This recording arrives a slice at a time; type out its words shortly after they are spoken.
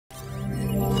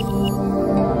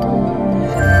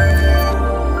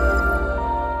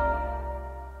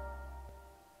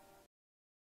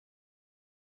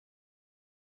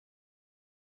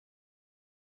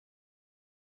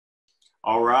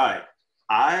All right.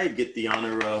 I get the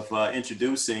honor of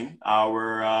introducing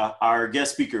our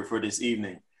guest speaker for this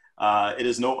evening. It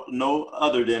is no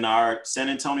other than our San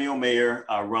Antonio Mayor,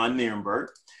 Ron Nirenberg.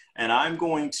 And I'm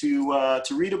going to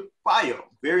read a bio.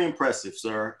 Very impressive,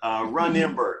 sir. Ron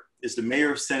Nirenberg is the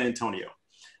mayor of San Antonio,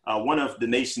 one of the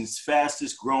nation's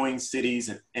fastest growing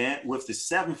cities and with the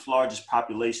 7th largest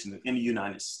population in the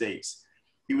United States.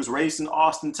 He was raised in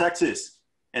Austin, Texas,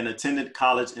 and attended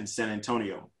college in San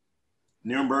Antonio.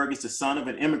 Nirenberg is the son of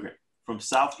an immigrant from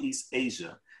Southeast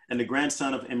Asia and the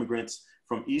grandson of immigrants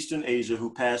from Eastern Asia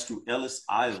who passed through Ellis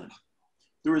Island.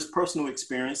 Through his personal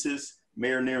experiences,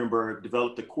 Mayor Nirenberg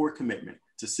developed a core commitment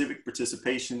to civic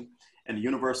participation and the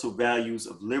universal values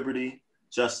of liberty,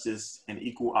 justice, and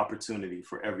equal opportunity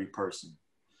for every person.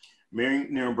 Mayor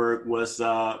Nirenberg was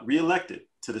re-elected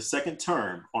to the 2nd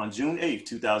term on June 8,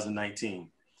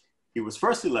 2019. He was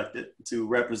first elected to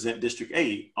represent District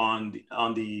 8 on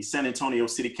the San Antonio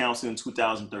City Council in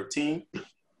 2013.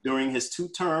 During his 2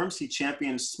 terms, he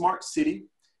championed smart city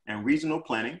and regional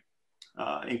planning,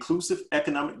 inclusive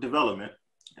economic development,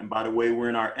 and by the way, we're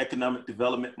in our economic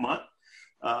development month,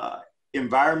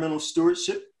 environmental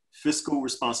stewardship, fiscal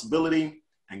responsibility,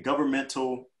 and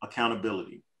governmental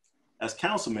accountability. As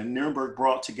councilman, Nirenberg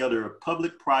brought together a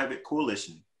public-private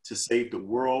coalition to save the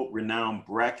world-renowned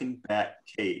Bracken Bat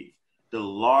Cave, the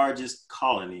largest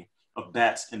colony of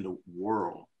bats in the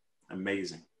world.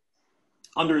 Amazing.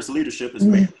 Under his leadership as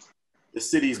mayor, the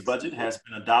city's budget has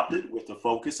been adopted with a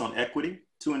focus on equity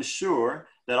to ensure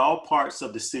that all parts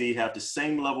of the city have the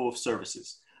same level of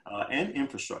services and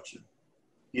infrastructure.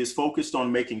 He is focused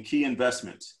on making key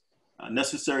investments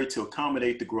necessary to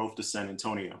accommodate the growth of San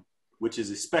Antonio, which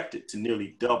is expected to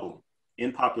nearly double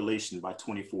in population by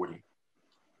 2040.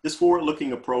 This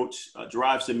forward-looking approach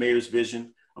drives the mayor's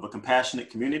vision of a compassionate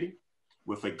community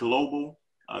with a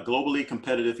globally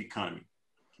competitive economy.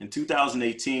 In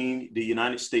 2018, the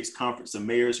United States Conference of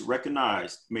Mayors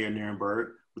recognized Mayor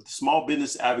Nirenberg with the Small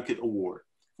Business Advocate Award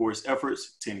for his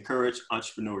efforts to encourage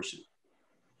entrepreneurship.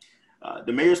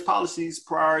 The mayor's policies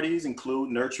priorities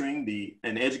include nurturing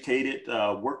an educated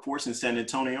workforce in San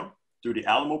Antonio through the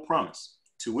Alamo Promise,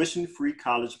 tuition-free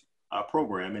college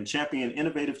program, and champion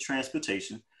innovative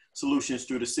transportation solutions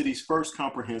through the city's first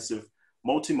comprehensive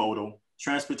multimodal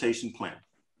transportation plan.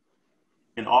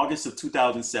 In August of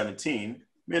 2017,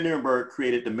 Mayor Nirenberg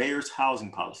created the Mayor's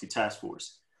Housing Policy Task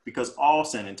Force because all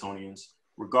San Antonians,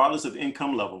 regardless of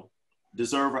income level,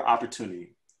 deserve an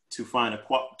opportunity to find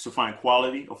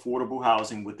quality, affordable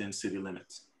housing within city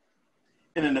limits.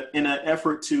 In an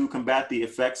effort to combat the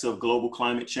effects of global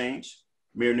climate change,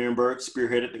 Mayor Nirenberg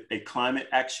spearheaded a climate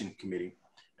action committee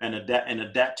and an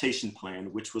adaptation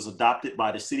plan, which was adopted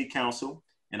by the City Council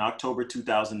in October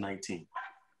 2019.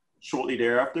 Shortly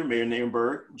thereafter, Mayor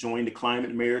Nirenberg joined the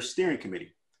Climate Mayor Steering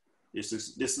Committee. This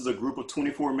is a group of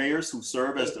 24 mayors who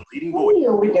serve as the leading voice. What are you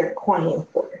over there quiet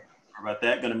for? Sorry about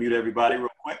that, gonna mute everybody real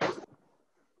quick.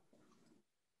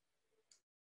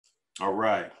 All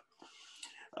right,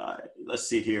 let's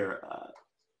see here.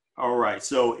 All right,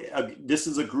 so this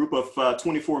is a group of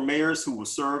 24 mayors who will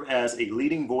serve as a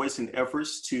leading voice in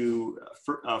efforts to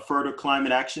further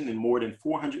climate action in more than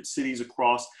 400 cities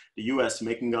across the US,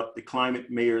 making up the Climate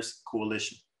Mayors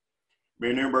Coalition.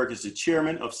 Mayor Nirenberg is the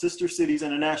chairman of Sister Cities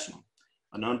International,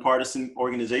 a nonpartisan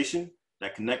organization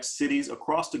that connects cities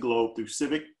across the globe through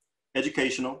civic,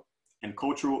 educational, and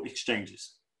cultural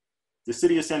exchanges. The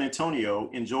city of San Antonio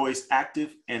enjoys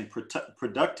active and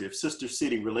productive sister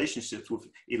city relationships with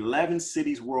 11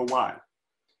 cities worldwide.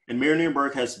 And Mayor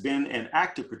Nirenberg has been an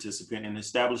active participant in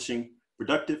establishing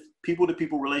productive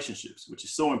people-to-people relationships, which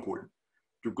is so important,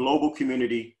 through global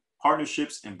community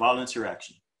partnerships and volunteer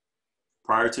action.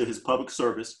 Prior to his public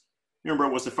service,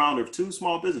 Nirenberg was the founder of 2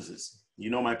 small businesses,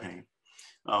 you know my pain,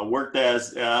 worked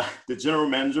as the general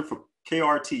manager for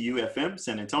KRTU FM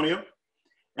San Antonio,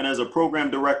 and as a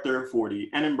program director for the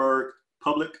Nirenberg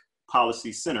Public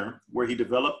Policy Center, where he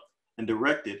developed and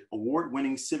directed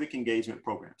award-winning civic engagement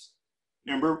programs.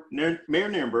 Mayor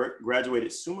Nirenberg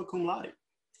graduated summa cum laude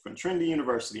from Trinity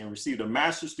University and received a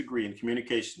master's degree in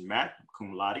communication, magna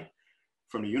cum laude,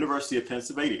 from the University of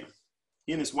Pennsylvania.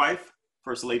 He and his wife,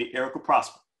 First Lady Erica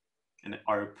Prosper, and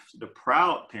are the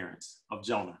proud parents of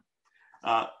Jonah.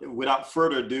 Without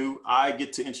further ado, I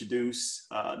get to introduce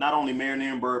not only Mayor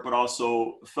Nirenberg, but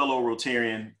also fellow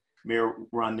Rotarian, Mayor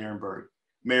Ron Nirenberg.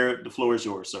 Mayor, the floor is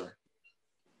yours, sir.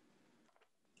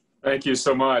 Thank you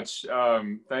so much.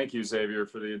 Thank you, Xavier,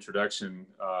 for the introduction.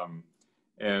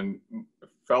 And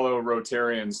fellow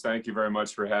Rotarians, thank you very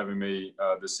much for having me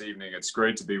this evening. It's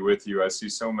great to be with you. I see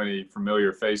so many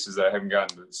familiar faces that I haven't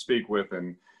gotten to speak with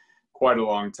in quite a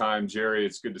long time. Jerry,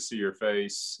 it's good to see your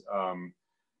face.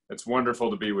 It's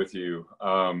wonderful to be with you.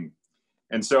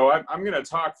 And so I'm going to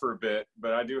talk for a bit,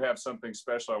 but I do have something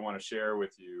special I want to share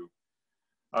with you.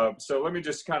 So let me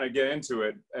just kind of get into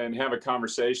it and have a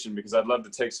conversation, because I'd love to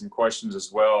take some questions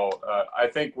as well. I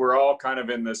think we're all kind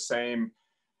of in the same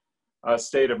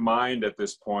state of mind at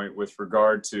this point with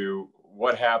regard to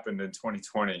what happened in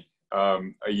 2020,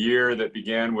 a year that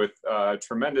began with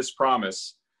tremendous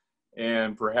promise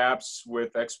and perhaps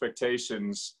with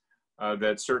expectations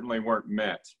that certainly weren't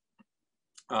met.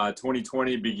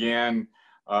 2020 began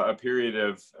a period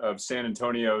of San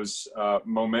Antonio's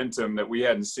momentum that we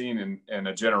hadn't seen in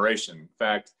a generation. In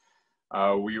fact,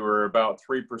 we were about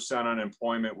 3%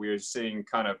 unemployment. We were seeing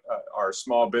kind of our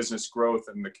small business growth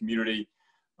in the community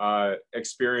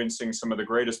experiencing some of the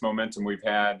greatest momentum we've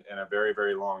had in a very,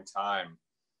 very long time.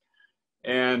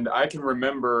 And I can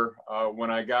remember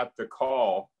when I got the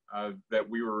call that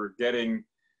we were getting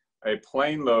a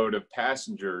plane load of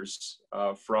passengers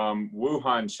from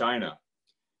Wuhan, China,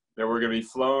 that were going to be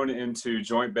flown into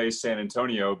Joint Base San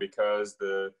Antonio because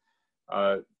the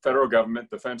federal government,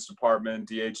 Defense Department,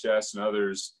 DHS, and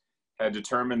others had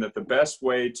determined that the best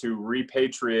way to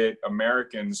repatriate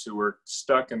Americans who were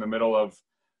stuck in the middle of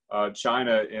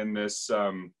China in this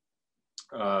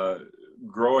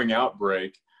growing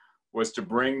outbreak was to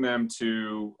bring them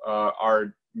to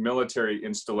our military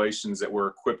installations that were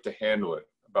equipped to handle it.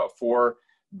 About 4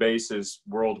 bases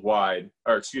worldwide,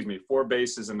 or excuse me, 4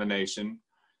 bases in the nation.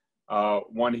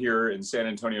 One here in San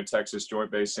Antonio, Texas,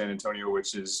 Joint Base San Antonio,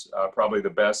 which is probably the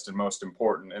best and most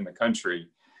important in the country.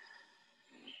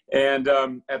 And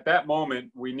at that moment,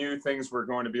 we knew things were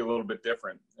going to be a little bit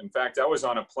different. In fact, I was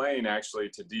on a plane actually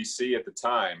to DC at the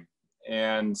time.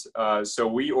 And so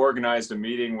we organized a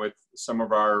meeting with some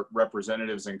of our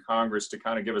representatives in Congress to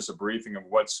kind of give us a briefing of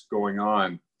what's going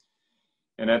on.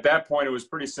 And at that point, it was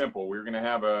pretty simple. We were going to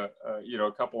have a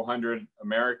couple hundred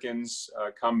Americans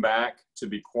come back to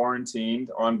be quarantined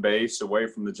on base away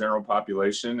from the general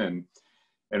population. And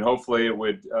hopefully it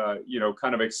would,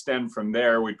 kind of extend from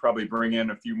there. We'd probably bring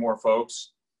in a few more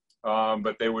folks,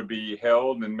 but they would be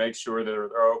held and make sure that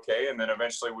they're okay. And then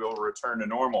eventually we'll return to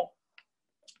normal.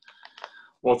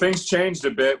 Well, things changed a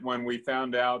bit when we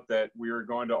found out that we were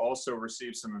going to also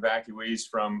receive some evacuees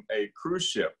from a cruise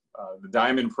ship, the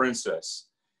Diamond Princess.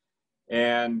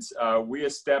 And we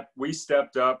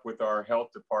stepped up with our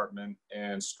health department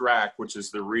and STRAC, which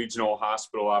is the regional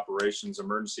hospital operations,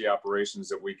 emergency operations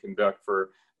that we conduct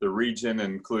for the region,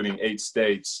 including 8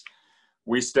 states.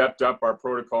 We stepped up our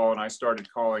protocol, and I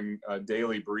started calling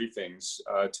daily briefings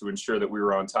to ensure that we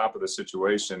were on top of the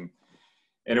situation.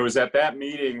 And it was at that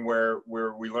meeting where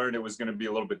we learned it was going to be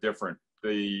a little bit different.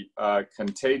 The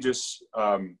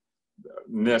contagiousness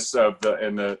of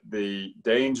the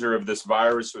danger of this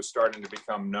virus was starting to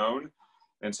become known.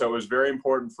 And so it was very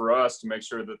important for us to make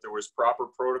sure that there was proper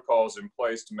protocols in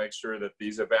place to make sure that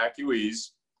these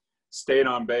evacuees stayed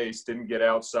on base, didn't get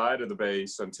outside of the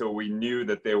base until we knew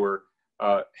that they were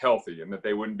healthy and that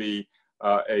they wouldn't be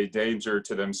a danger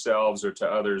to themselves or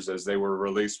to others as they were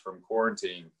released from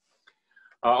quarantine.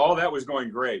 All that was going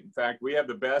great. In fact, we have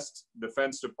the best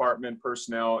Defense Department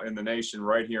personnel in the nation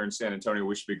right here in San Antonio.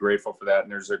 We should be grateful for that.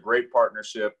 And there's a great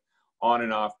partnership on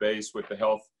and off base with the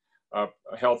health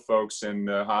folks and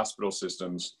the hospital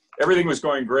systems. Everything was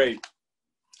going great.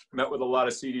 Met with a lot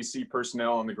of CDC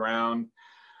personnel on the ground.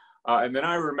 And then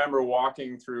I remember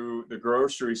walking through the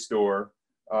grocery store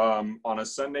on a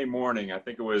Sunday morning. I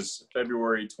think it was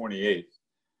February 28th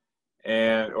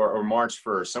or March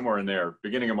 1st, somewhere in there,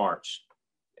 beginning of March.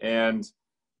 And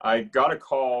I got a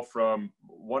call from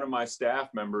one of my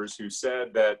staff members who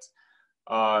said that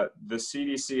the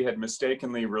CDC had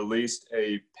mistakenly released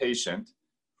a patient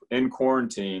in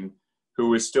quarantine who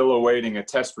was still awaiting a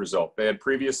test result. They had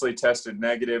previously tested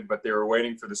negative, but they were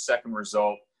waiting for the second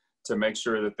result to make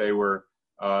sure that they were,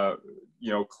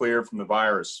 clear from the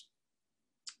virus.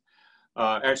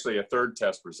 Actually, a third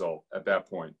test result at that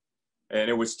point. And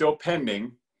it was still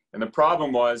pending. And the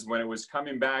problem was when it was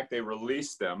coming back, they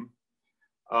released them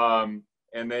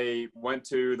and they went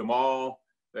to the mall,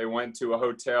 they went to a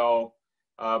hotel,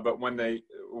 but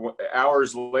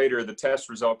hours later, the test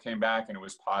result came back and it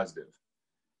was positive.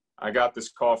 I got this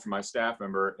call from my staff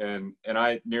member and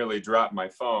I nearly dropped my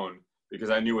phone because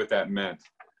I knew what that meant.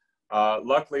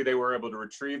 Luckily, they were able to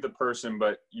retrieve the person,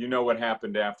 but you know what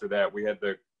happened after that. We had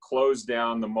to close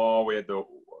down the mall. We had to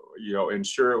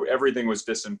ensure everything was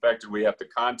disinfected. We have to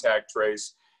contact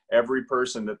trace every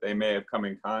person that they may have come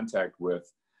in contact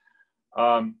with.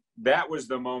 That was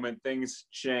the moment things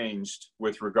changed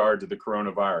with regard to the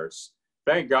coronavirus.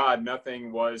 Thank God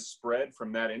nothing was spread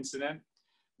from that incident,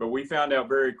 But we found out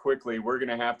very quickly we're going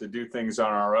to have to do things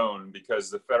on our own because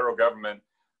the federal government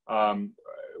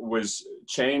was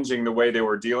changing the way they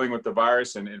were dealing with the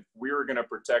virus. And if we were going to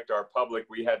protect our public,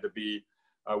 we had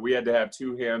to have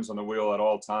two hands on the wheel at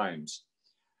all times.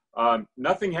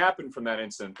 Nothing happened from that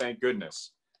incident, thank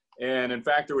goodness. And in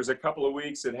fact, there was a couple of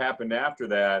weeks that happened after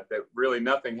that really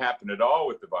nothing happened at all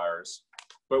with the virus.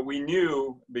 But we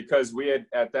knew, because we had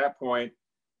at that point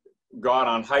got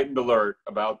on heightened alert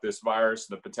about this virus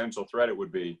and the potential threat it would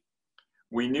be.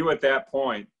 We knew at that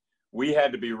point we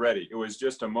had to be ready. It was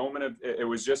just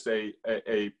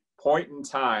a point in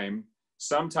time,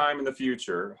 sometime in the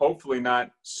future, hopefully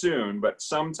not soon, but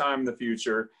sometime in the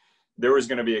future, there was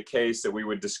going to be a case that we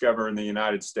would discover in the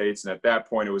United States. And at that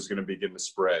point, it was going to begin to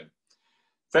spread.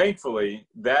 Thankfully,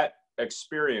 that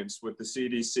experience with the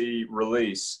CDC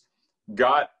release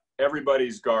got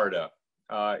everybody's guard up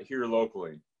here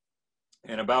locally.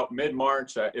 And about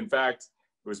mid-March, in fact,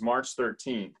 it was March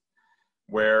 13th,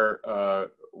 where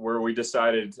we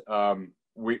decided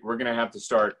we're going to have to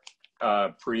start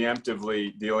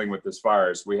preemptively dealing with this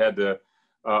virus. We had to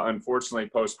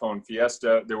unfortunately postpone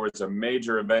Fiesta. There was a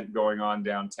major event going on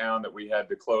downtown that we had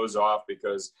to close off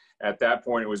because at that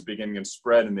point it was beginning to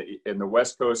spread in the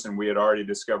West Coast, and we had already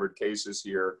discovered cases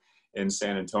here in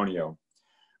San Antonio.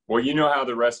 Well, you know how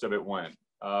the rest of it went.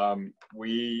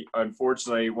 We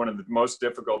unfortunately, one of the most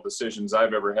difficult decisions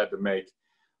I've ever had to make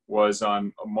was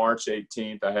on March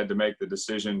 18th. I had to make the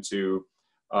decision to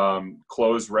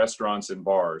close restaurants and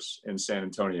bars in San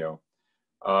Antonio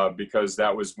because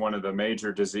that was one of the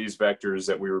major disease vectors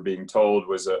that we were being told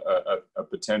was a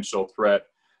potential threat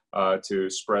to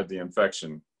spread the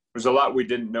infection. There's a lot we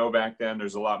didn't know back then.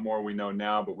 There's a lot more we know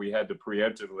now, but we had to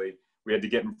preemptively, we had to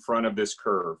get in front of this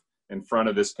curve, in front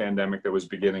of this pandemic that was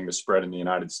beginning to spread in the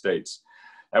United States.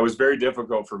 That was very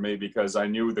difficult for me because I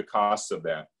knew the costs of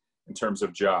that in terms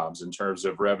of jobs, in terms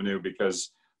of revenue,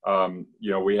 because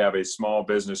you know, we have a small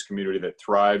business community that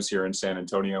thrives here in San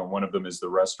Antonio, and one of them is the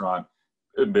restaurant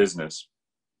business.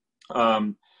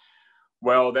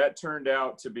 Well, that turned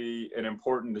out to be an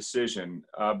important decision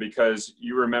because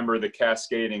you remember the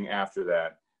cascading after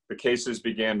that. The cases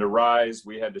began to rise.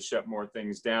 We had to shut more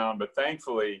things down, but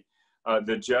thankfully,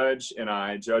 the judge and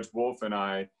I, Judge Wolf and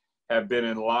I, have been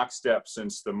in lockstep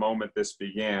since the moment this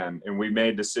began, and we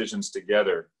made decisions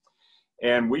together.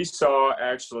 And we saw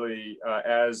actually,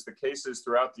 as the cases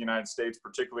throughout the United States,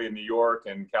 particularly in New York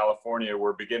and California,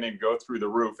 were beginning to go through the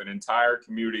roof and entire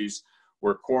communities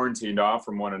were quarantined off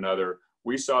from one another,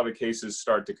 we saw the cases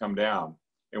start to come down.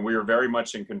 And we were very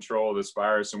much in control of this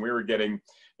virus. And we were getting,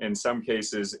 in some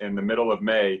cases, in the middle of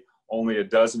May, only a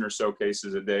dozen or so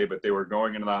cases a day, but they were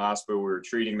going into the hospital, we were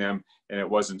treating them, and it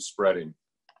wasn't spreading.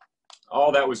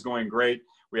 All that was going great.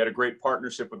 We had a great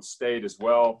partnership with the state as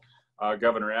well.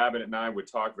 Governor Abbott and I would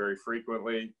talk very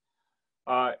frequently.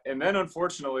 And then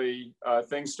unfortunately,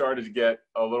 things started to get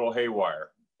a little haywire.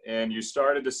 And you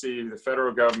started to see the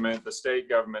federal government, the state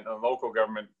government, and the local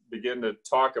government begin to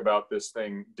talk about this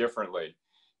thing differently.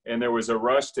 And there was a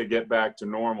rush to get back to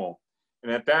normal.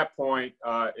 And at that point,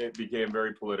 it became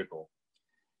very political.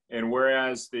 And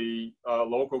whereas the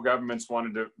local governments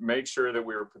wanted to make sure that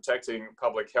we were protecting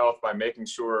public health by making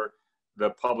sure the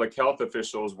public health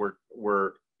officials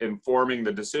were informing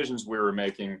the decisions we were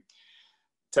making,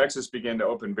 Texas began to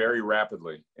open very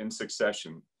rapidly in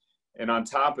succession. And on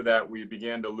top of that, we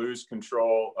began to lose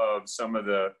control of some of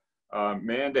the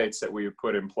mandates that we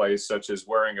put in place, such as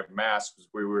wearing of masks,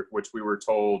 which we were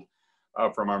told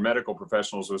from our medical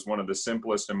professionals was one of the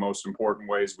simplest and most important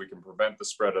ways we can prevent the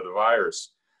spread of the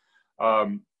virus.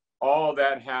 All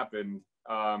that happened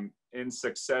in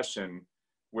succession,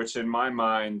 which in my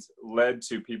mind led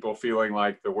to people feeling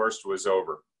like the worst was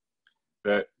over,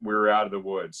 that we were out of the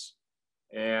woods.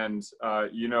 And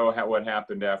you know what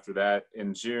happened after that.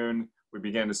 In June, we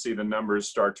began to see the numbers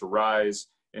start to rise.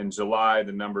 In July,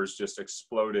 the numbers just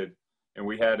exploded, and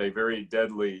we had a very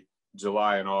deadly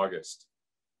July and August.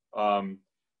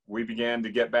 We began to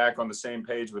get back on the same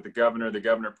page with the governor. The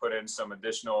governor put in some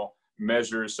additional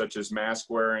measures, such as mask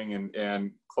wearing,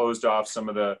 and closed off some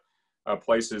of the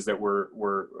places that were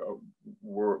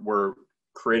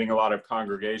creating a lot of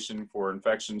congregation for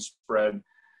infection spread.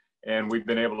 And we've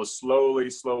been able to slowly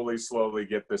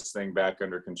get this thing back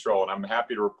under control. And I'm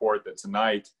happy to report that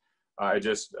tonight, I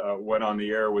just went on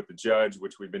the air with the judge,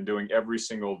 which we've been doing every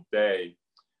single day.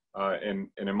 And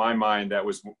in my mind,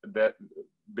 that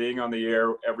being on the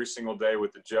air every single day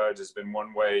with the judge has been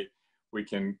one way we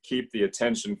can keep the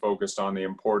attention focused on the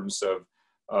importance of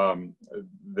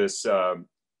this, on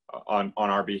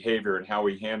our behavior and how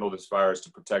we handle this virus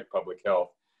to protect public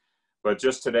health. But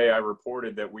just today I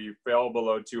reported that we fell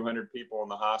below 200 people in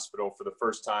the hospital for the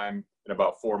first time in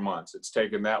about 4 months. It's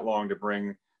taken that long to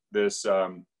bring this,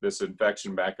 this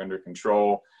infection back under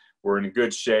control. We're in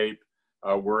good shape.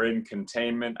 We're in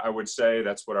containment, I would say.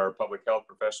 That's what our public health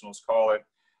professionals call it.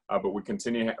 But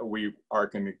we are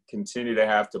going to continue to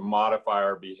have to modify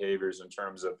our behaviors in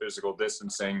terms of physical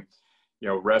distancing. You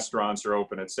know, restaurants are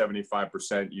open at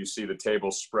 75%. You see the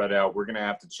tables spread out. We're going to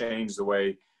have to change the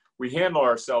way we handle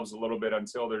ourselves a little bit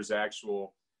until there's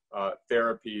actual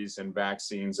therapies and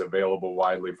vaccines available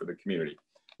widely for the community.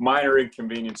 Minor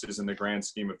inconveniences in the grand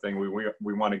scheme of things.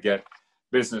 We want to get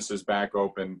businesses back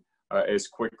open as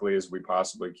quickly as we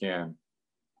possibly can.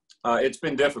 It's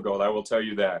been difficult, I will tell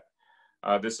you that.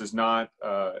 This is not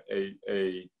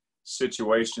a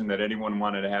situation that anyone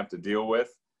wanted to have to deal with.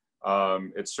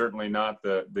 It's certainly not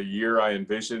the year I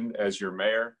envisioned as your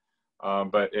mayor,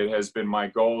 but it has been my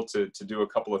goal to do a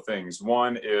couple of things.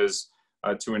 One is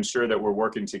to ensure that we're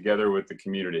working together with the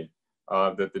community,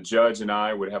 that the judge and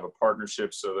I would have a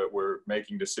partnership so that we're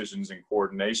making decisions in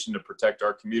coordination to protect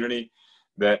our community,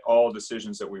 that all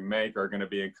decisions that we make are going to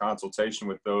be in consultation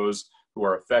with those who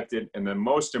are affected. And the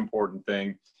most important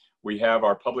thing, we have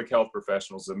our public health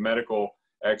professionals, the medical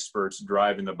experts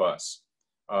driving the bus,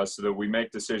 so that we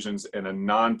make decisions in a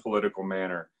non-political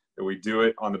manner, that we do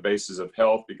it on the basis of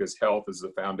health, because health is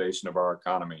the foundation of our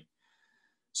economy.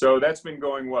 So that's been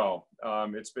going well.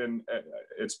 It's been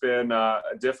a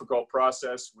difficult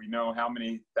process. We know how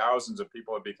many thousands of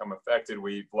people have become affected.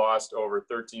 We've lost over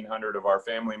 1,300 of our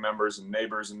family members and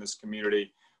neighbors in this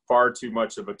community, far too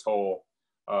much of a toll.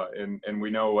 And we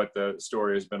know what the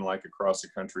story has been like across the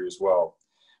country as well.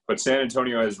 But San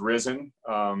Antonio has risen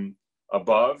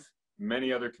above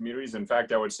many other communities. In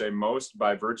fact, I would say most,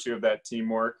 by virtue of that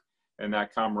teamwork and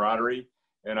that camaraderie.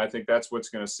 And I think that's what's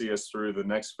going to see us through the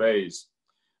next phase.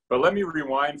 But let me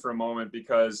rewind for a moment,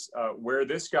 because where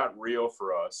this got real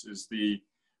for us is the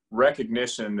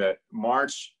recognition that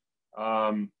March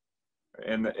and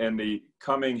the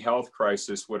coming health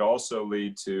crisis would also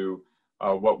lead to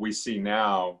what we see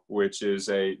now, which is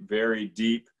a very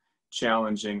deep,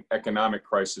 challenging economic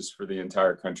crisis for the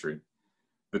entire country.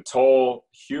 The toll,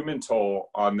 human toll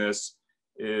on this,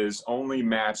 is only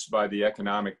matched by the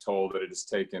economic toll that it has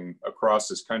taken across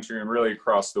this country and really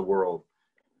across the world.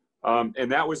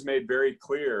 And that was made very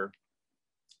clear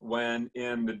when,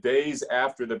 in the days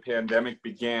after the pandemic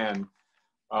began,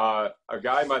 a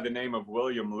guy by the name of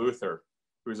William Luther,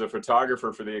 who's a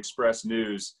photographer for the Express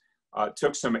News,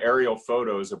 took some aerial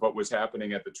photos of what was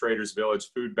happening at the Traders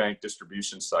Village Food Bank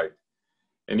distribution site.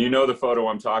 And you know the photo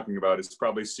I'm talking about. It's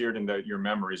probably seared into your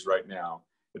memories right now.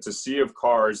 It's a sea of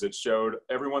cars that showed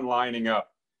everyone lining up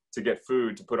to get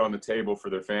food to put on the table for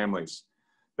their families.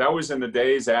 That was in the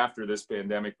days after this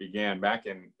pandemic began, back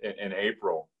in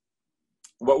April.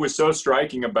 What was so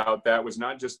striking about that was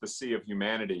not just the sea of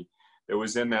humanity that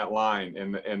was in that line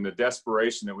and the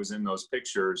desperation that was in those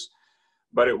pictures,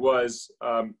 but it was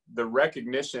the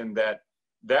recognition that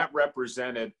that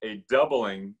represented a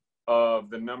doubling of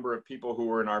the number of people who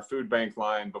were in our food bank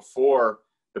line before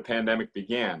the pandemic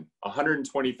began,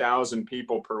 120,000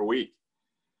 people per week,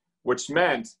 which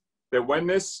meant that when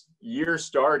this year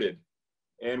started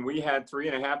and we had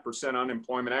 3.5%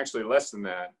 unemployment, actually less than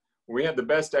that, we had the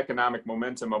best economic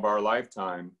momentum of our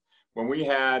lifetime, when we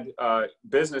had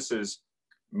businesses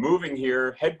moving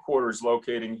here, headquarters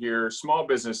locating here, small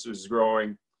businesses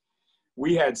growing,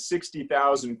 we had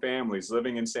 60,000 families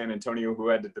living in San Antonio who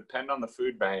had to depend on the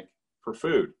food bank for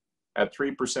food at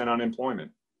 3%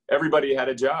 unemployment. Everybody had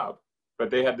a job, but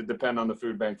they had to depend on the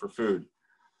food bank for food.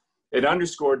 It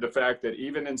underscored the fact that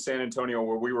even in San Antonio,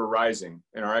 where we were rising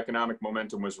and our economic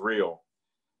momentum was real,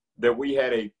 that we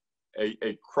had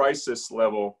a crisis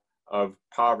level of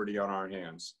poverty on our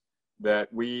hands,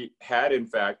 that we had in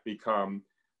fact become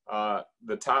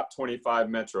the top 25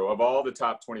 metro, of all the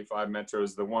top 25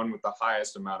 metros, the one with the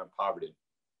highest amount of poverty.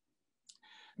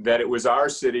 That it was our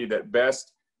city that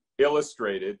best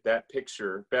illustrated, that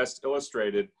picture best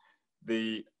illustrated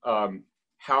the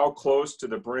how close to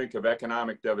the brink of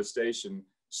economic devastation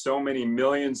so many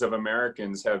millions of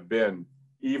Americans have been,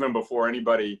 even before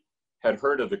anybody had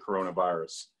heard of the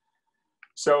coronavirus.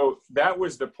 So that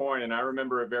was the point, and I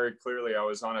remember it very clearly. I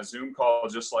was on a Zoom call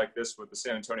just like this with the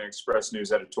San Antonio Express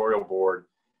News editorial board,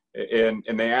 and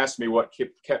they asked me what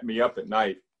kept me up at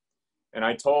night. And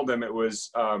I told them it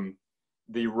was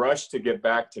the rush to get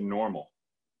back to normal.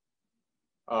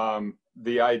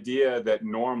 The idea that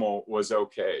normal was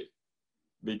okay.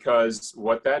 Because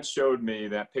what that showed me,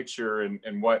 that picture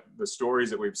and what the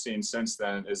stories that we've seen since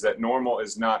then, is that normal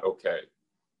is not okay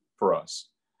for us.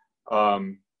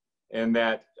 and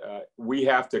that we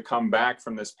have to come back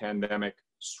from this pandemic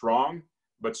strong,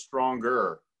 but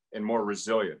stronger and more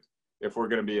resilient if we're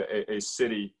going to be a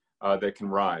city that can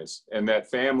rise, and that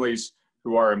families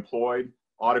who are employed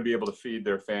ought to be able to feed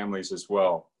their families as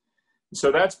well. So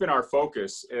that's been our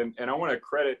focus, and I want to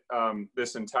credit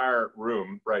this entire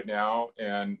room right now,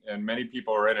 and many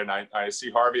people are in it. I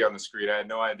see Harvey on the screen. I had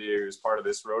no idea he was part of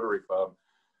this Rotary Club,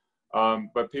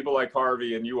 but people like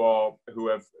Harvey and you all who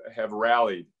have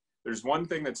rallied. There's one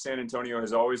thing that San Antonio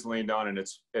has always leaned on, and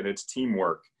it's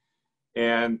teamwork.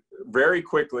 And very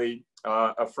quickly,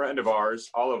 a friend of ours,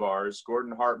 all of ours,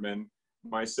 Gordon Hartman,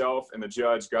 myself, and the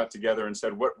judge got together and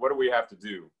said, what do we have to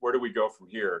do? Where do we go from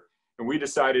here? And we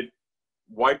decided,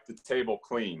 wipe the table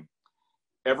clean.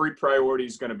 Every priority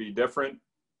is going to be different,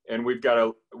 and we've got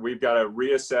to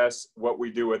reassess what we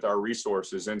do with our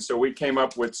resources. And so we came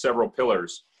up with several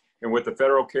pillars. And with the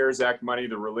Federal CARES Act money,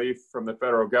 the relief from the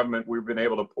federal government, we've been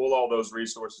able to pull all those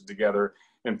resources together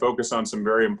and focus on some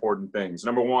very important things.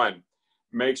 Number one,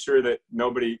 make sure that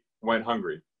nobody went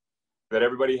hungry, that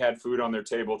everybody had food on their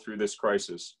table through this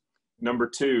crisis. Number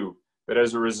two, that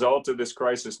as a result of this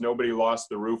crisis, nobody lost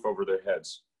the roof over their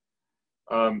heads.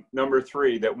 Number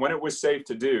three, that when it was safe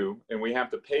to do, and we have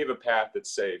to pave a path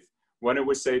that's safe, when it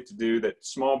was safe to do, that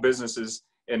small businesses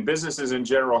and businesses in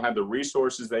general had the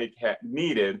resources they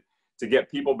needed to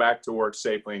get people back to work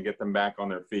safely and get them back on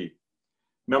their feet.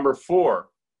 Number four,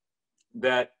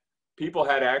 that people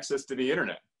had access to the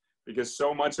internet, because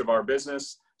so much of our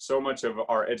business, so much of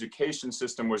our education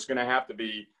system was going to have to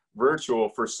be virtual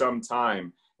for some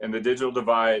time, and the digital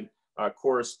divide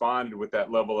corresponded with that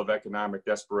level of economic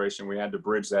desperation. We had to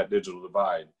bridge that digital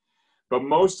divide. But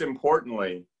most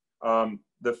importantly,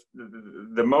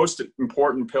 the most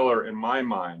important pillar in my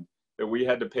mind that we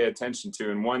had to pay attention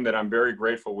to, and one that I'm very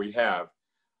grateful we have,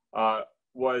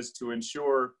 was to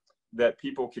ensure that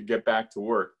people could get back to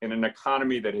work in an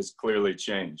economy that has clearly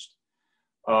changed.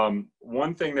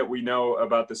 One thing that we know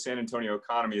about the San Antonio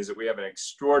economy is that we have an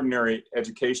extraordinary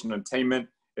education attainment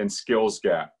and skills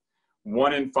gap.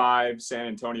 1 in 5 San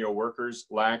Antonio workers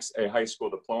lacks a high school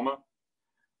diploma.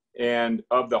 And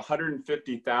of the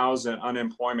 150,000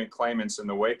 unemployment claimants in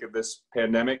the wake of this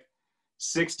pandemic,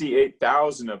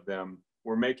 68,000 of them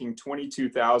were making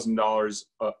 $22,000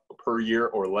 per year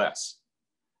or less.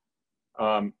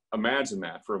 Imagine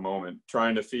that for a moment,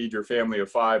 trying to feed your family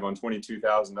of 5 on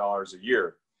 $22,000 a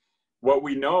year. What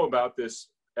we know about this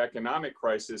economic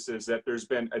crisis is that there's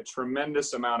been a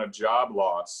tremendous amount of job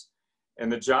loss,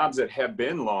 and the jobs that have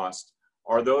been lost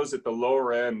are those at the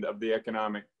lower end of the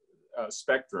economic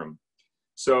spectrum.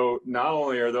 So not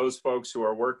only are those folks who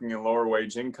are working in lower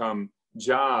wage income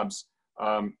jobs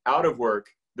out of work,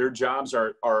 their jobs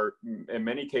are in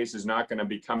many cases not going to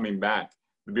be coming back.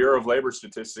 The Bureau of Labor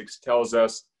Statistics tells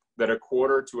us that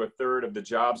 1/4 to 1/3 of the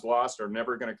jobs lost are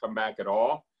never going to come back at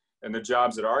all. And the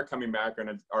jobs that are coming back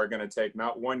are going to take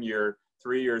not 1 year,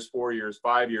 3 years, 4 years,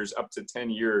 5 years, up to 10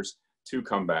 years to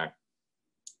come back.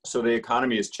 So the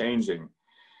economy is changing.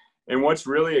 And what's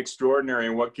really extraordinary,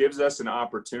 and what gives us an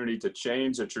opportunity to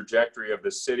change the trajectory of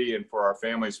the city and for our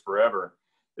families forever,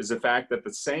 is the fact that at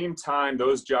the same time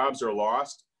those jobs are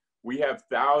lost, we have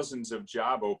thousands of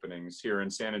job openings here in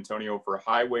San Antonio for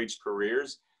high wage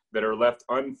careers that are left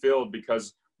unfilled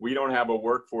because we don't have a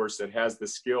workforce that has the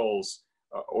skills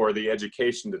or the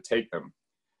education to take them.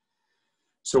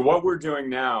 So what we're doing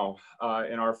now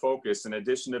in our focus, in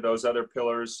addition to those other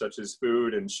pillars such as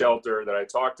food and shelter that I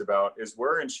talked about, is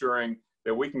we're ensuring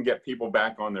that we can get people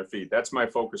back on their feet. That's my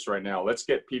focus right now. Let's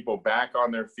get people back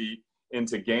on their feet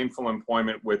into gainful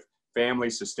employment with family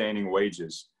sustaining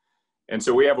wages. And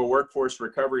so we have a workforce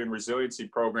recovery and resiliency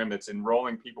program that's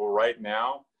enrolling people right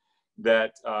now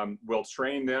that will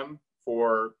train them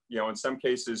for, in some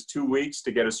cases, 2 weeks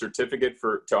to get a certificate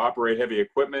to operate heavy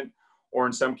equipment, or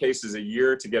in some cases a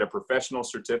year to get a professional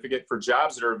certificate for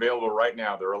jobs that are available right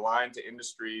now. They're aligned to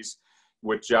industries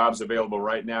with jobs available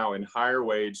right now in higher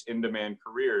wage, in-demand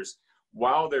careers.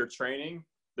 While they're training,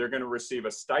 they're going to receive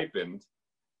a stipend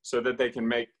so that they can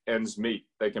make ends meet.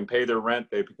 They can pay their rent,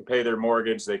 they can pay their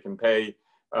mortgage, they can pay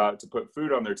to put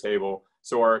food on their table,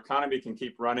 so our economy can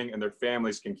keep running and their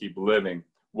families can keep living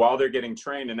while they're getting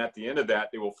trained. And at the end of that,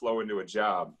 they will flow into a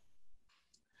job.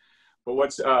 But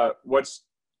what's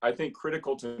I think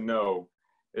critical to know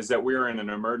is that we're in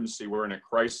an emergency, we're in a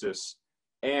crisis,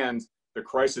 and the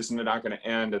crisis is not going to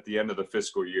end at the end of the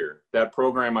fiscal year. That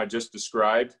program I just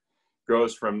described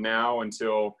goes from now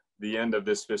until the end of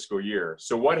this fiscal year.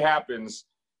 So what happens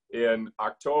in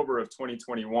October of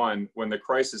 2021 when the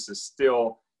crisis is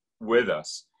still with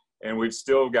us and we've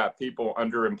still got people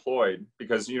underemployed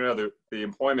because the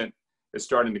employment is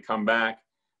starting to come back,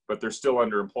 but they're still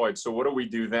underemployed. So what do we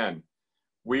do then?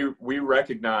 We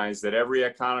recognize that every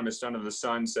economist under the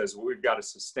sun says we've got to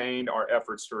sustain our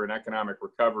efforts for an economic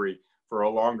recovery for a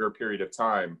longer period of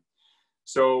time.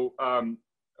 So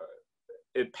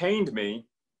it pained me,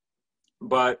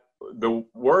 but the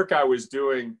work I was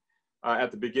doing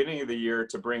at the beginning of the year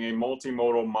to bring a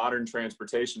multimodal modern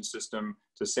transportation system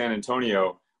to San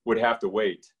Antonio would have to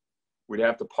wait. We'd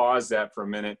have to pause that for a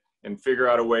minute and figure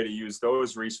out a way to use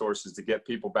those resources to get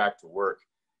people back to work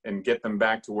and get them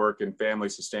back to work in family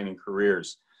sustaining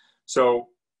careers. So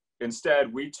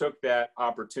instead, we took that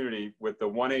opportunity with the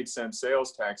 1/8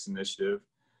 sales tax initiative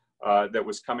that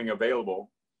was coming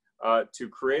available to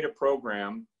create a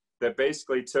program that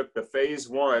basically took the phase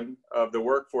 1 of the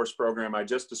workforce program I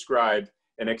just described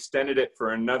and extended it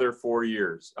for another 4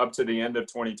 years, up to the end of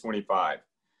 2025.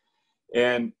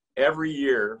 And every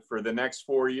year for the next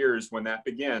 4 years, when that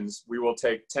begins, we will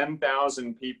take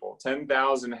 10,000 people,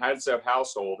 10,000 heads of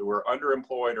household who are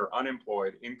underemployed or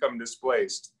unemployed, income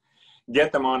displaced,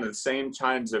 get them onto the same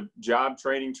kinds of job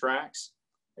training tracks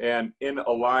and in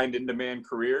aligned in-demand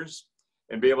careers,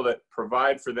 and be able to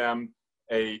provide for them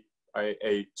a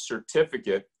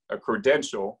certificate, a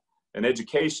credential, an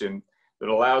education that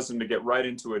allows them to get right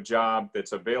into a job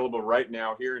that's available right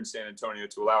now here in San Antonio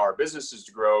to allow our businesses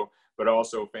to grow, but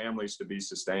also families to be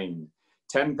sustained.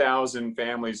 10,000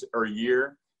 families a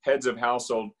year, heads of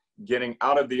household, getting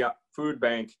out of the food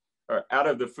bank, or out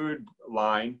of the food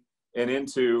line and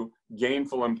into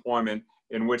gainful employment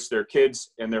in which their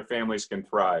kids and their families can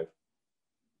thrive.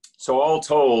 So all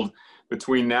told,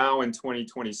 between now and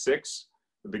 2026,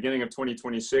 the beginning of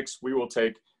 2026, we will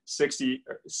take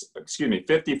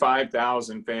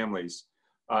 55,000 families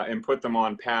and put them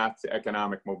on path to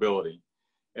economic mobility.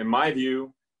 In my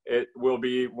view, it will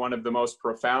be one of the most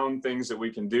profound things that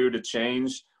we can do to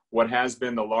change what has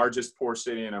been the largest poor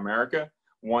city in America,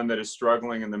 one that is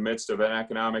struggling in the midst of an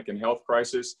economic and health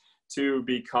crisis, to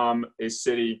become a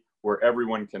city where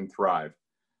everyone can thrive.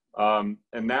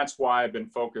 And that's why I've been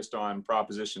focused on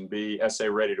Proposition B, SA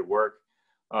Ready to Work.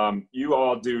 You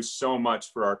all do so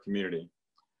much for our community.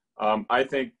 I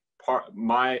think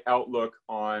my outlook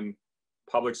on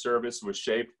public service was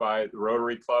shaped by the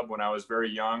Rotary Club. When I was very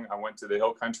young, I went to the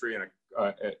Hill Country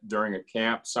during a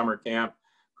camp, summer camp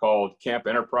called Camp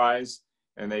Enterprise,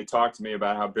 and they talked to me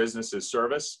about how business is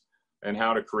service and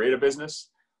how to create a business.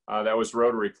 That was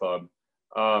Rotary Club,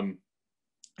 and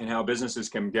how businesses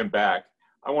can give back.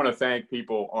 I want to thank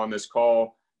people on this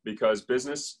call because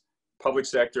business, public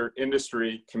sector,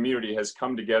 industry, community has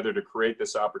come together to create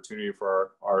this opportunity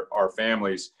for our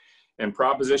families. And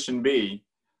Proposition B,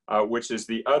 which is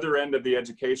the other end of the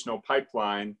educational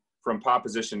pipeline from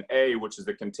Proposition A, which is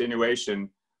the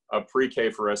continuation of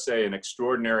Pre-K for SA, an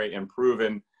extraordinary and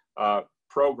proven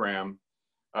program,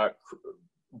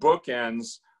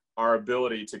 bookends our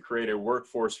ability to create a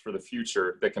workforce for the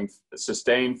future that can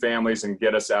sustain families and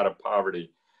get us out of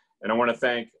poverty. And I want to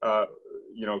thank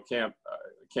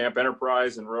Camp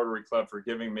Enterprise and Rotary Club for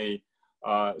giving me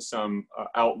some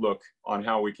outlook on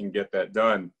how we can get that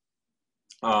done.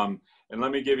 And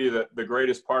let me give you the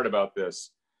greatest part about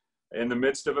this. In the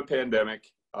midst of a pandemic,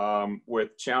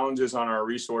 with challenges on our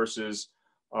resources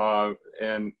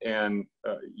and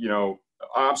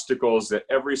obstacles that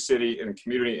every city and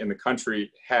community in the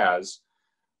country has,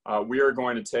 we are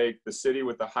going to take the city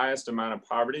with the highest amount of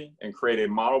poverty and create a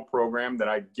model program that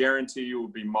I guarantee you will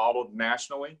be modeled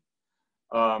nationally.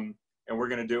 And we're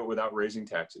going to do it without raising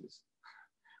taxes.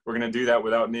 We're going to do that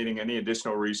without needing any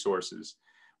additional resources.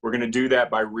 We're going to do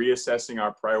that by reassessing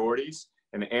our priorities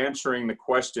and answering the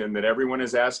question that everyone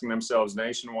is asking themselves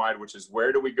nationwide, which is,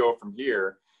 where do we go from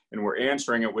here? And we're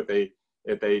answering it with a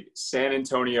San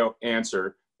Antonio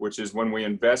answer, which is, when we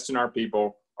invest in our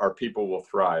people will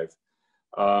thrive.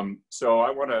 So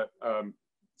I want to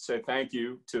say thank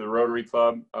you to the Rotary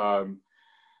Club,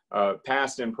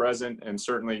 past and present, and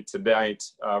certainly tonight,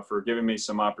 for giving me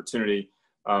some opportunity.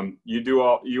 You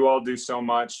all do so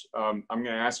much. I'm going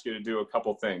to ask you to do a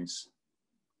couple things.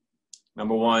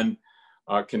 Number one,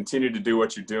 continue to do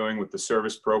what you're doing with the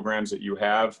service programs that you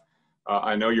have.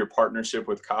 I know your partnership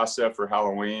with CASA for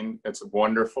Halloween. It's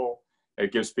wonderful.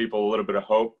 It gives people a little bit of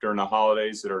hope during the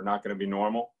holidays that are not going to be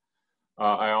normal.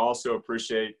 I also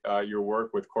appreciate your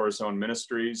work with Corazon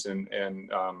Ministries and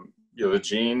the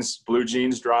Blue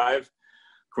Jeans Drive,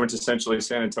 quintessentially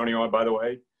San Antonio, by the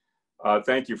way.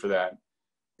 Thank you for that.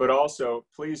 But also,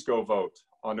 please go vote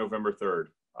on November 3rd.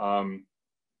 I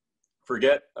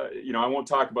won't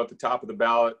talk about the top of the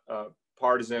ballot,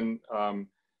 partisan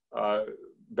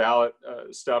ballot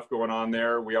stuff going on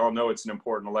there. We all know it's an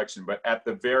important election, but at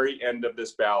the very end of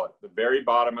this ballot, the very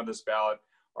bottom of this ballot,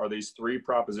 are these three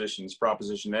propositions.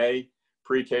 Proposition A,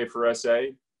 pre-K for SA,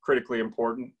 critically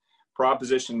important.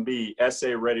 Proposition B,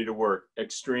 SA ready to work,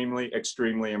 extremely,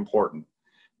 extremely important.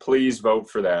 Please vote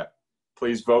for that.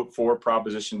 Please vote for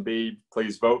Proposition B.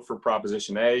 Please vote for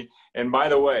Proposition A. And by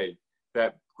the way,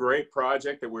 that great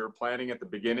project that we were planning at the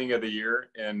beginning of the year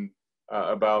and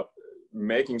about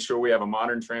making sure we have a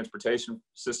modern transportation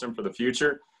system for the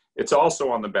future, it's also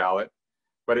on the ballot,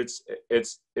 but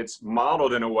it's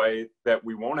modeled in a way that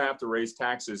we won't have to raise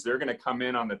taxes. They're going to come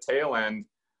in on the tail end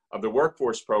of the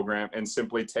workforce program and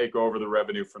simply take over the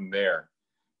revenue from there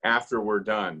after we're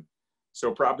done.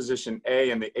 So Proposition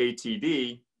A and the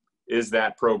ATD is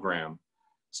that program.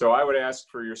 So I would ask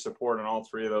for your support on all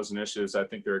three of those initiatives. I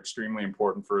think they're extremely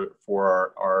important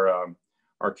for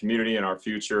our community and our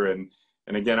future. And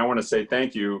again, I want to say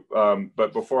thank you.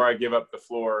 But before I give up the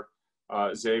floor,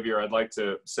 Xavier, I'd like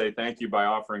to say thank you by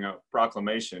offering a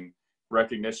proclamation,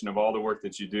 recognition of all the work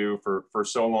that you do for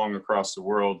so long across the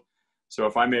world. So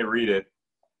if I may read it,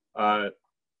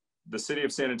 the City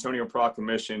of San Antonio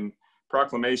Proclamation,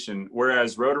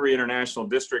 whereas Rotary International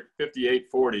District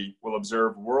 5840 will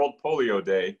observe World Polio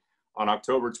Day on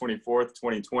October 24th,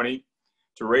 2020,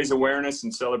 to raise awareness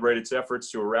and celebrate its efforts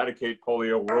to eradicate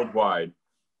polio worldwide.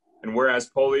 And whereas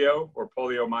polio or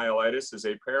poliomyelitis is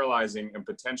a paralyzing and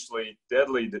potentially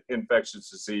deadly infectious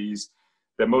disease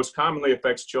that most commonly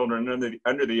affects children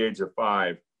under the age of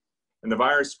 5, and the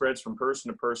virus spreads from person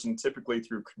to person, typically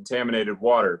through contaminated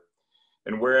water.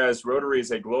 And whereas Rotary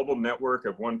is a global network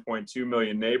of 1.2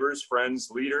 million neighbors, friends,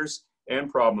 leaders,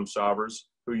 and problem solvers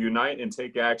who unite and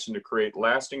take action to create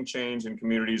lasting change in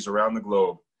communities around the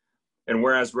globe. And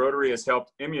whereas Rotary has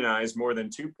helped immunize more than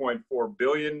 2.4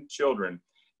 billion children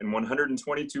in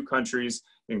 122 countries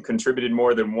and contributed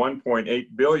more than $1.8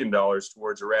 billion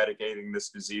towards eradicating this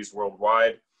disease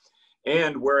worldwide.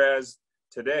 And whereas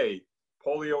today,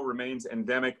 polio remains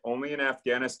endemic only in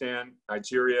Afghanistan,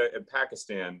 Nigeria, and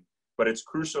Pakistan, but it's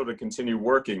crucial to continue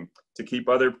working to keep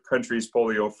other countries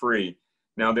polio free.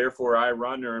 Now, therefore, I,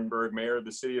 Ron Nirenberg, Mayor of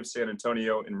the City of San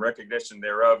Antonio, in recognition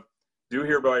thereof, do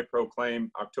hereby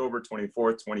proclaim October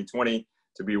 24th, 2020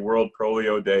 to be World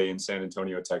Polio Day in San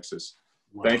Antonio, Texas.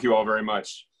 Wow. Thank you all very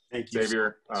much. Thank you.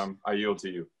 Xavier, I yield to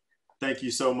you. Thank you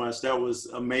so much. That was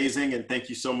amazing. And thank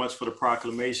you so much for the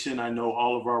proclamation. I know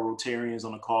all of our Rotarians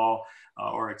on the call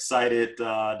are excited.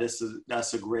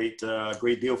 That's a great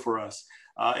deal for us.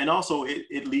 And also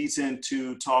it leads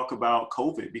into talk about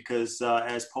COVID, because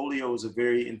as polio is a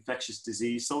very infectious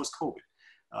disease, so is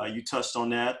COVID. You touched on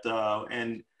that,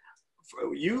 and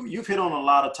you've hit on a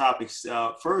lot of topics.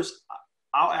 First,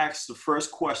 I'll ask the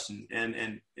first question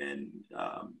and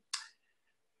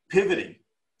pivoting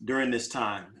during this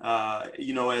time.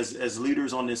 You know, as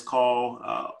leaders on this call,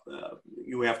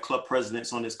 you have club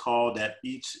presidents on this call that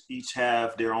each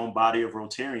have their own body of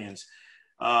Rotarians.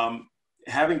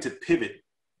 Having to pivot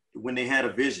when they had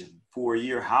a vision for a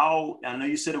year, I know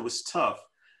you said it was tough,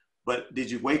 but did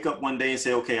you wake up one day and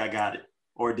say, okay, I got it?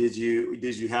 Or did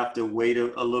you have to wait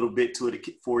a little bit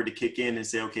for it to kick in and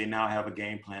say, okay, now I have a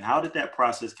game plan? How did that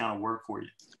process kind of work for you?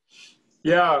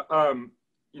 Yeah,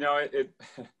 you know,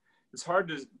 it's hard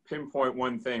to pinpoint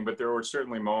one thing, but there were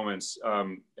certainly moments.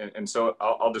 And so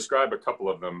I'll describe a couple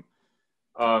of them.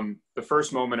 The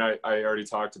first moment I already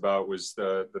talked about was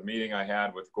the meeting I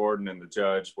had with Gordon and the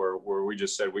judge where we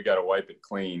just said, we got to wipe it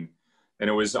clean. And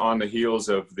it was on the heels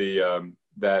of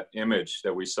that image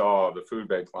that we saw of the food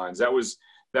bank lines. That was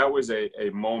a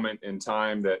moment in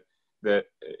time that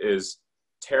is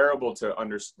terrible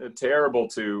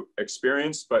to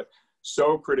experience, but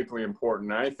so critically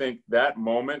important. And I think that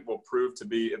moment will prove to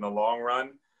be, in the long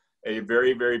run, a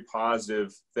very, very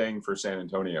positive thing for San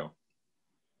Antonio.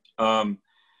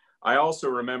 I also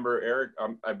remember Eric,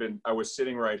 I was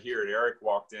sitting right here and Eric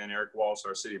walked in, Eric Walsh,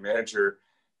 our city manager,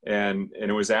 and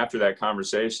it was after that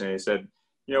conversation, and he said,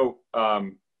 you know,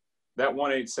 that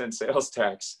 1.8 cent sales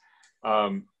tax,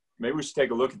 maybe we should take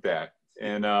a look at that.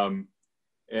 And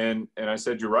I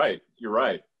said, you're right.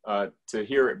 To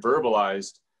hear it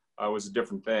verbalized was a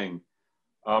different thing.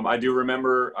 I do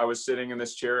remember I was sitting in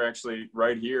this chair actually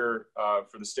right here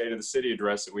for the State of the City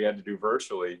address that we had to do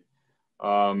virtually.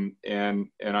 And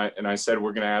I said,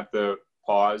 we're going to have to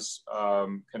pause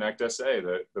Connect SA,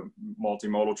 the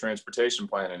multimodal transportation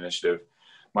plan initiative.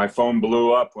 My phone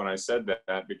blew up when I said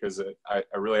that because I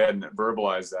really hadn't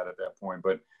verbalized that at that point.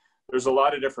 But there's a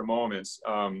lot of different moments.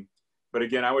 But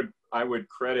again, I would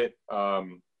credit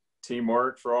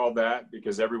teamwork for all that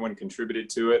because everyone contributed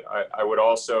to it. I would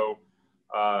also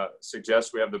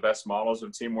suggest we have the best models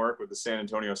of teamwork with the San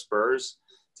Antonio Spurs.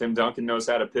 Tim Duncan knows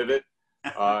how to pivot,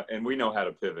 and we know how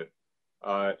to pivot.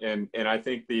 And I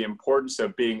think the importance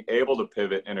of being able to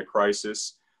pivot in a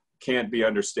crisis can't be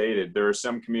understated. There are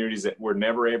some communities that were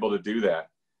never able to do that,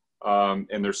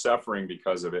 and they're suffering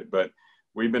because of it. But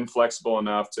we've been flexible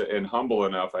enough and humble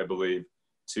enough, I believe,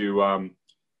 to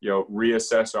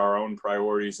reassess our own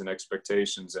priorities and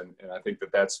expectations, and I think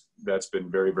that's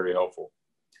been very, very helpful.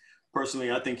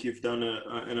 Personally, I think you've done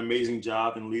an amazing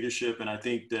job in leadership, and I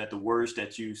think that the words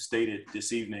that you stated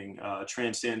this evening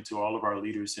transcend to all of our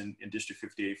leaders in District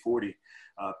 5840.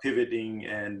 Pivoting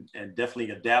and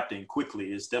definitely adapting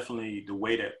quickly is definitely the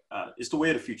way that it's the way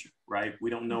of the future, right?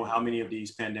 We don't know how many of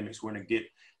these pandemics we're going to get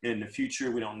in the future.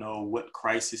 We don't know what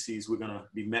crises we're going to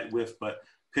be met with, but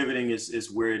pivoting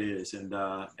is where it is. And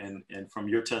from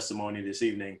your testimony this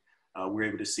evening, we're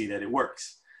able to see that it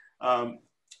works.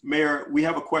 Mayor, we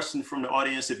have a question from the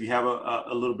audience if you have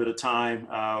a little bit of time.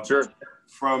 Sure.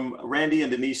 From Randy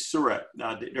and Denise Surratt.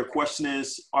 Their question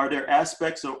is, are there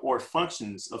aspects or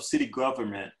functions of city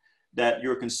government that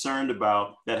you're concerned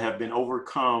about that have been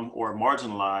overcome or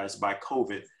marginalized by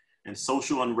COVID and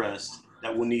social unrest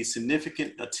that will need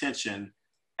significant attention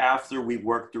after we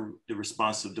work through the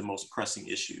response of the most pressing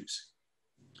issues?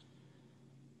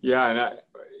 Yeah,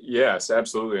 yes,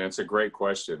 absolutely. That's a great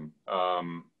question.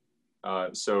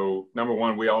 So number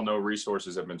one, we all know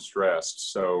resources have been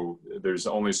stressed. So there's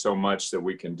only so much that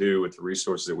we can do with the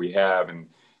resources that we have. And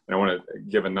I want to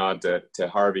give a nod to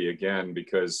Harvey again,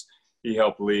 because he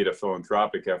helped lead a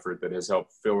philanthropic effort that has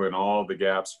helped fill in all the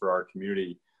gaps for our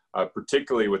community,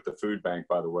 particularly with the food bank,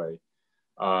 by the way.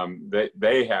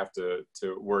 They have to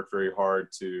work very hard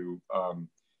to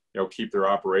keep their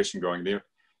operation going.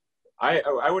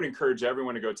 I would encourage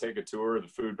everyone to go take a tour of the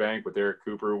food bank with Eric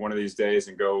Cooper one of these days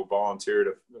and go volunteer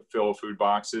to fill food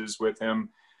boxes with him.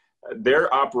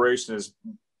 Their operation is,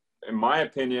 in my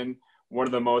opinion, one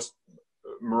of the most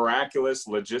miraculous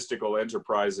logistical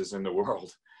enterprises in the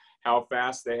world. How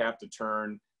fast they have to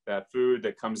turn that food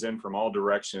that comes in from all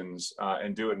directions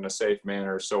and do it in a safe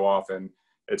manner so often.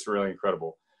 It's really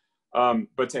incredible.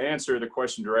 But to answer the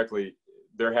question directly,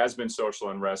 there has been social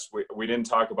unrest. We didn't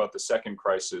talk about the second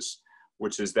crisis,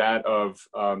 which is that of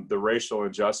the racial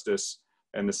injustice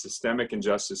and the systemic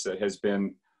injustice that has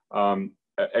been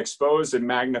exposed and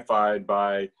magnified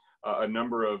by a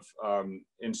number of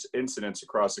incidents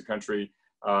across the country,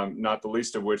 not the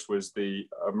least of which was the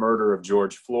murder of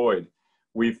George Floyd.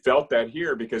 We felt that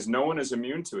here because no one is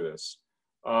immune to this,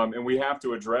 and we have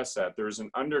to address that. There's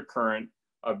an undercurrent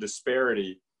of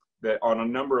disparity that on a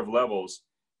number of levels,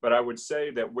 but I would say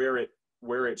that where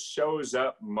it shows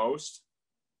up most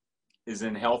is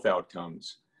in health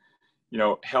outcomes.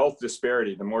 Health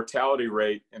disparity. The mortality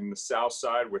rate in the South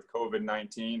Side with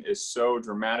COVID-19 is so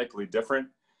dramatically different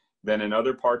than in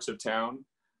other parts of town,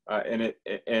 and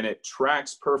it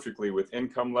tracks perfectly with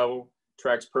income level,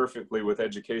 tracks perfectly with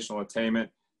educational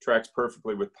attainment, tracks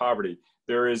perfectly with poverty.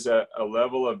 There is a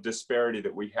level of disparity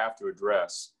that we have to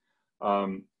address.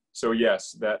 So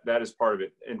yes, that is part of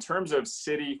it. In terms of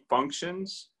city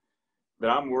functions that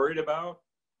I'm worried about,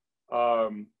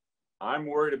 I'm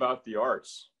worried about the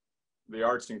arts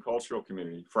and cultural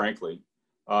community, frankly.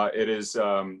 It's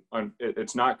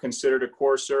not considered a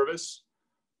core service.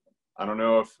 I don't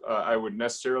know if I would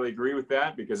necessarily agree with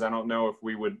that, because I don't know if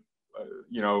we would,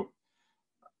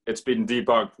 it's been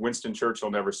debunked. Winston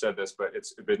Churchill never said this, but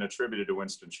it's been attributed to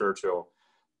Winston Churchill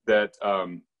that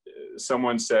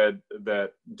someone said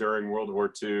that during World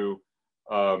War II,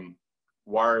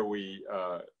 why are we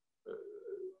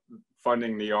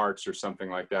funding the arts or something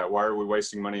like that? Why are we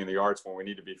wasting money in the arts when we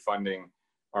need to be funding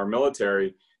our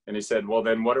military? And he said, well,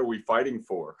 then what are we fighting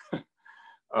for?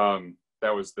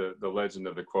 That was the legend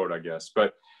of the quote, I guess.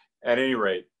 But at any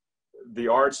rate, the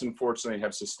arts, unfortunately,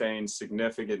 have sustained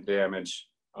significant damage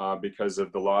because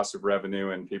of the loss of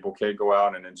revenue, and people can't go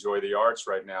out and enjoy the arts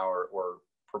right now or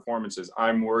performances.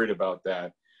 I'm worried about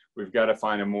that. We've got to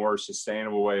find a more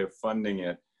sustainable way of funding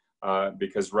it.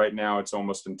 Because right now it's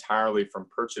almost entirely from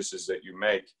purchases that you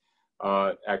make,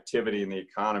 activity in the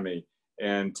economy.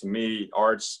 And to me,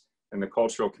 arts and the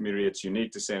cultural community, it's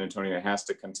unique to San Antonio. It has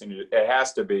to continue. It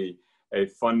has to be a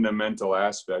fundamental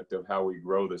aspect of how we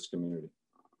grow this community.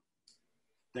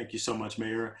 Thank you so much,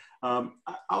 Mayor.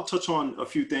 I'll touch on a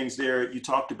few things there. You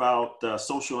talked about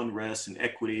social unrest and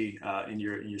equity in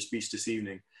your speech this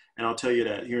evening. And I'll tell you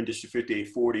that here in District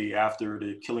 5840, after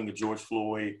the killing of George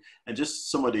Floyd and just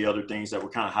some of the other things that were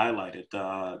kind of highlighted,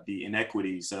 the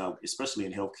inequities, especially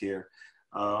in healthcare,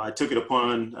 I took it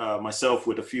upon myself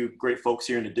with a few great folks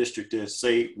here in the district to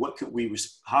say,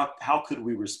 how could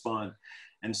we respond?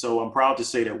 And so I'm proud to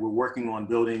say that we're working on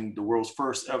building the world's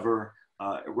first ever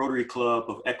Rotary Club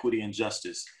of Equity and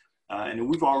Justice. And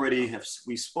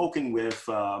we've spoken with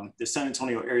the San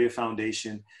Antonio Area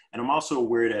Foundation, and I'm also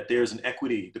aware that there's an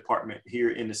equity department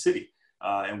here in the city.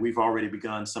 And we've already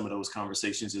begun some of those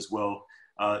conversations as well,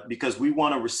 because we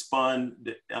want to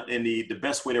respond in the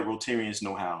best way that Rotarians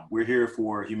know how. We're here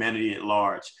for humanity at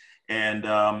large. And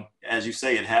as you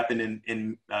say, it happened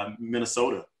in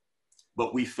Minnesota,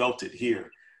 but we felt it here.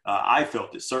 I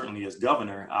felt it certainly as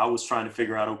governor. I was trying to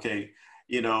figure out, okay,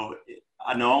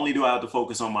 I not only do I have to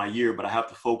focus on my year, but I have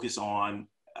to focus on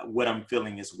what I'm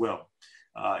feeling as well.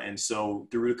 And so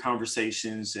through the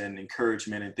conversations and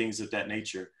encouragement and things of that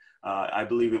nature, I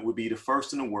believe it would be the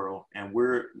first in the world, and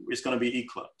it's going to be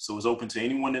E-Club. So it's open to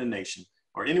anyone in the nation,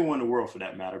 or anyone in the world for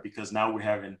that matter, because now we're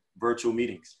having virtual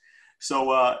meetings.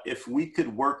 So if we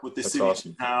could work with the city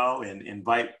awesome. now and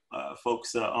invite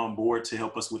folks on board to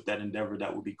help us with that endeavor,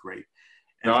 that would be great.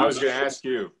 And no, I was going to ask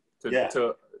you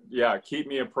to keep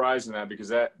me apprised in that, because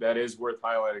that is worth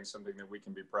highlighting, something that we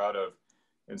can be proud of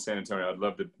in San Antonio. I'd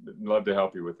love to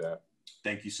help you with that.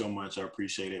 Thank you so much. I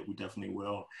appreciate it. We definitely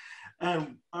will.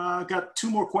 I got two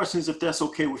more questions, if that's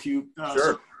okay with you.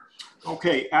 Sure.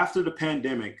 Okay. After the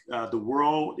pandemic, the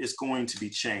world is going to be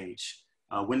changed.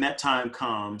 When that time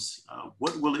comes,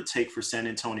 what will it take for San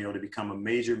Antonio to become a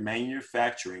major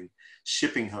manufacturing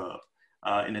shipping hub,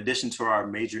 in addition to our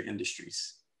major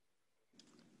industries?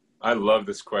 I love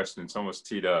this question. It's almost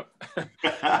teed up.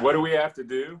 What do we have to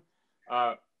do?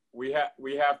 We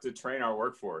have to train our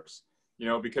workforce,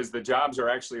 because the jobs are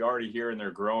actually already here and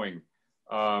they're growing.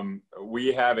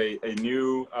 We have a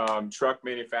new truck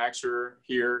manufacturer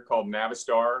here called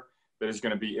Navistar that is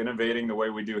going to be innovating the way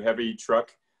we do heavy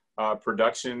truck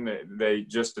production. They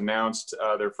just announced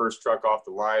their first truck off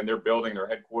the line. They're building their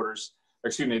headquarters.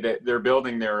 They're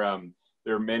building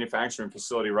their manufacturing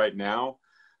facility right now.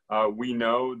 We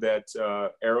know that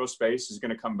aerospace is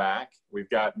going to come back. We've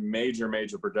got major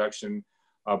production,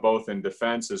 both in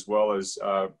defense as well as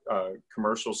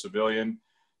commercial civilian,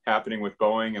 happening with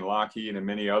Boeing and Lockheed and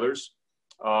many others.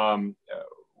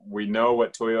 We know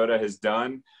what Toyota has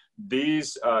done.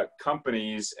 These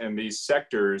companies and these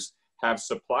sectors have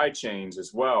supply chains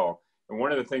as well. And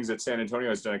one of the things that San Antonio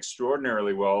has done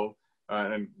extraordinarily well,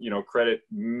 and credit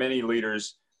many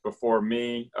leaders before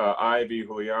me, Ivy,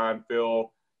 Julian,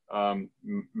 Phil,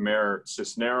 Mayor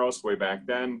Cisneros way back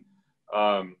then.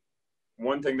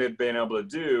 One thing they've been able to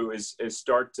do is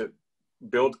start to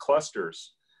build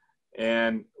clusters.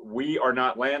 And we are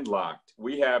not landlocked.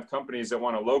 We have companies that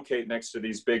want to locate next to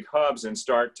these big hubs and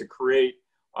start to create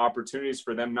opportunities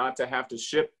for them not to have to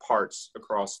ship parts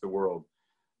across the world.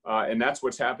 And that's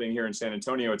what's happening here in San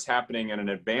Antonio. It's happening in an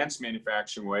advanced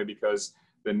manufacturing way because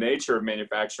the nature of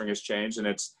manufacturing has changed, and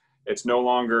it's no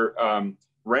longer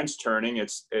wrench turning,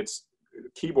 it's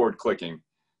keyboard clicking.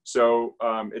 So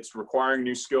it's requiring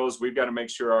new skills. We've got to make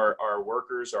sure our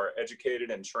workers are educated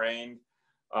and trained.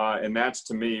 And that's,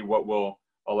 to me, what will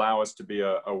allow us to be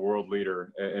a world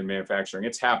leader in manufacturing.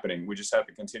 It's happening. We just have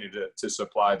to continue to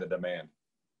supply the demand.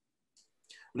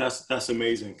 That's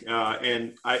amazing.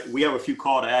 And we have a few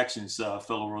call to actions,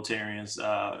 fellow Rotarians,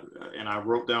 and I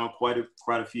wrote down quite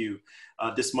a few.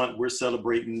 This month, we're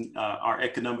celebrating our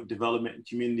economic development and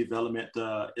community development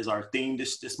is our theme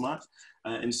this month.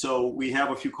 And so we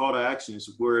have a few call to actions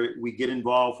where we get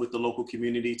involved with the local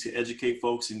community to educate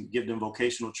folks and give them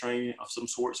vocational training of some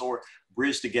sorts, or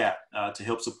bridge the gap to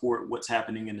help support what's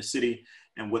happening in the city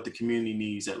and what the community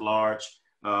needs at large.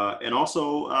 And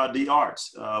also the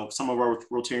arts. Some of our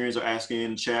Rotarians are asking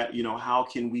in the chat, how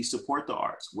can we support the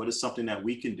arts? What is something that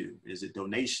we can do? Is it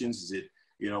donations? Is it,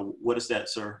 what is that,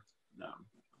 sir?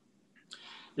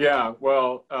 Yeah,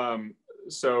 well,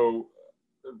 so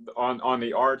on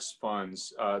the arts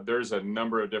funds, there's a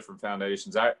number of different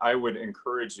foundations. I would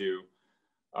encourage you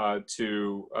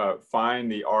to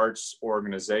find the arts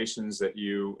organizations that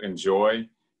you enjoy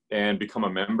and become a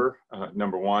member,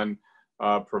 number one.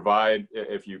 Provide,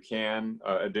 if you can,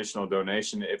 additional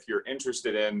donation. If you're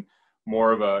interested in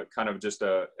more of a kind of just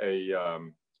a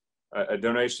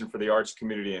donation for the arts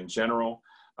community in general,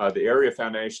 the Area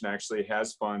Foundation actually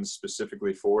has funds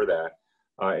specifically for that,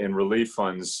 and relief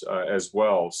funds as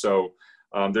well. So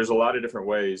there's a lot of different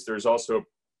ways. There's also,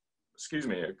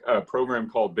 a program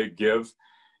called Big Give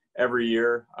every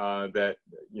year that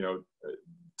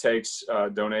takes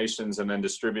donations and then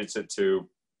distributes it to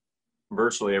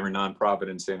virtually every nonprofit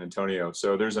in San Antonio.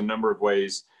 So there's a number of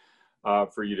ways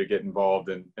for you to get involved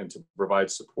and to provide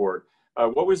support.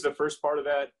 What was the first part of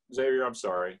that, Xavier? I'm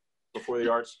sorry, before the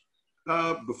arts?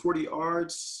 Before the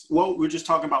arts, well, we're just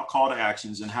talking about call to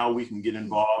actions and how we can get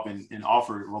involved and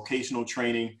offer vocational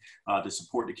training to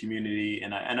support the community.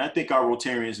 And I think our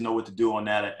Rotarians know what to do on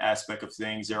that aspect of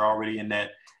things. They're already in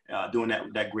that doing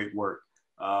that great work.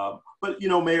 But, you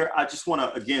know, Mayor, I just want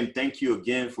to, again, thank you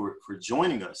again for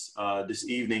joining us this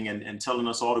evening and telling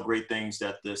us all the great things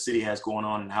that the city has going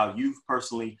on and how you've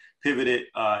personally pivoted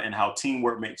and how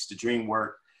teamwork makes the dream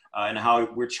work and how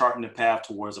we're charting the path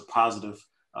towards a positive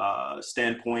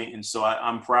standpoint. And so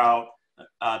I'm proud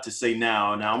to say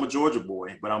now I'm a Georgia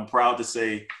boy, but I'm proud to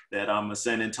say that I'm a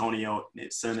San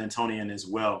Antonian as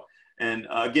well. And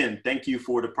again, thank you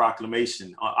for the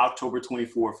proclamation. October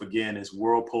 24th, again, is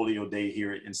World Polio Day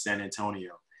here in San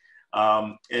Antonio.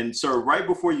 And sir, right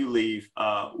before you leave,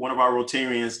 one of our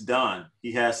Rotarians, Don,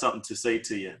 he has something to say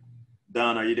to you.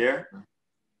 Don, are you there?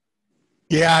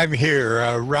 Yeah, I'm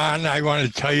here. Ron, I want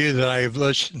to tell you that I have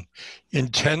listened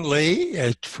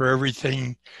intently for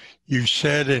everything you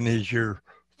said, and as your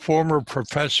former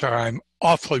professor, I'm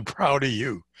awfully proud of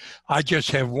you. I just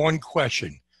have one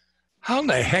question. How in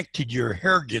the heck did your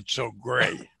hair get so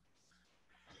gray?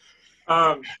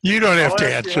 You don't have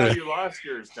to answer. How you lost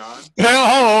yours, Don?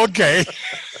 Oh, okay.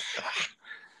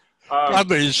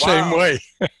 Probably the same way.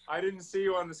 I didn't see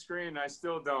you on the screen. I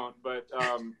still don't. But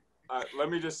let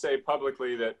me just say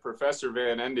publicly that Professor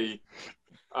Van Endy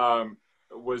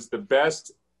was the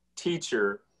best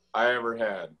teacher I ever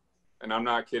had. And I'm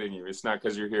not kidding you. It's not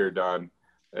because you're here, Don.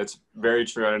 It's very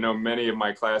true. And I know many of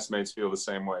my classmates feel the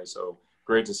same way. So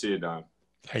great to see you, Don.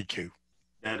 Thank you.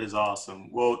 That is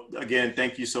awesome. Well, again,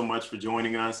 thank you so much for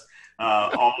joining us.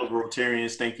 All of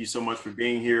Rotarians, thank you so much for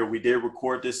being here. We did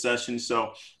record this session,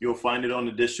 so you'll find it on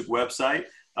the district website.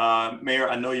 Mayor,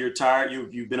 I know you're tired.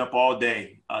 You've been up all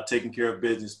day taking care of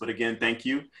business, but again, thank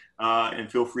you.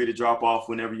 And feel free to drop off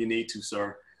whenever you need to,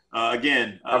 sir.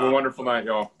 Again. Have a wonderful night,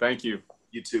 y'all. Thank you.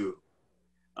 You too.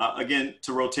 Again,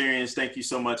 to Rotarians, thank you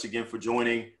so much again for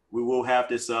joining. We will have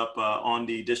this up on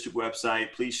the district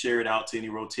website. Please share it out to any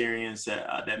Rotarians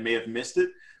that may have missed it.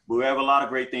 But we have a lot of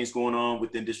great things going on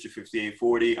within District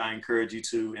 5840. I encourage you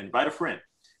to invite a friend.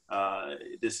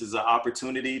 This is an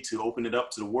opportunity to open it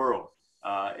up to the world.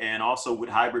 And also with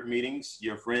hybrid meetings,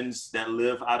 your friends that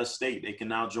live out of state, they can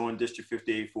now join District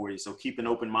 5840. So keep an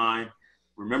open mind.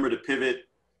 Remember to pivot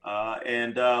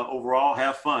and overall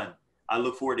have fun. I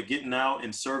look forward to getting out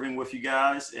and serving with you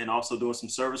guys and also doing some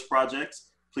service projects.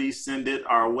 Please send it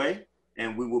our way,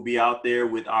 and we will be out there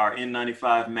with our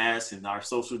N95 masks and our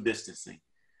social distancing.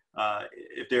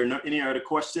 If there are any other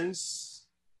questions,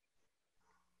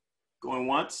 going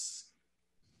once,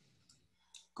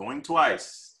 going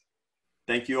twice.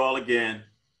 Thank you all again.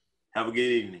 Have a good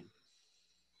evening.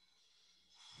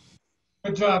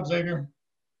 Good job, Xavier.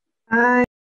 Bye.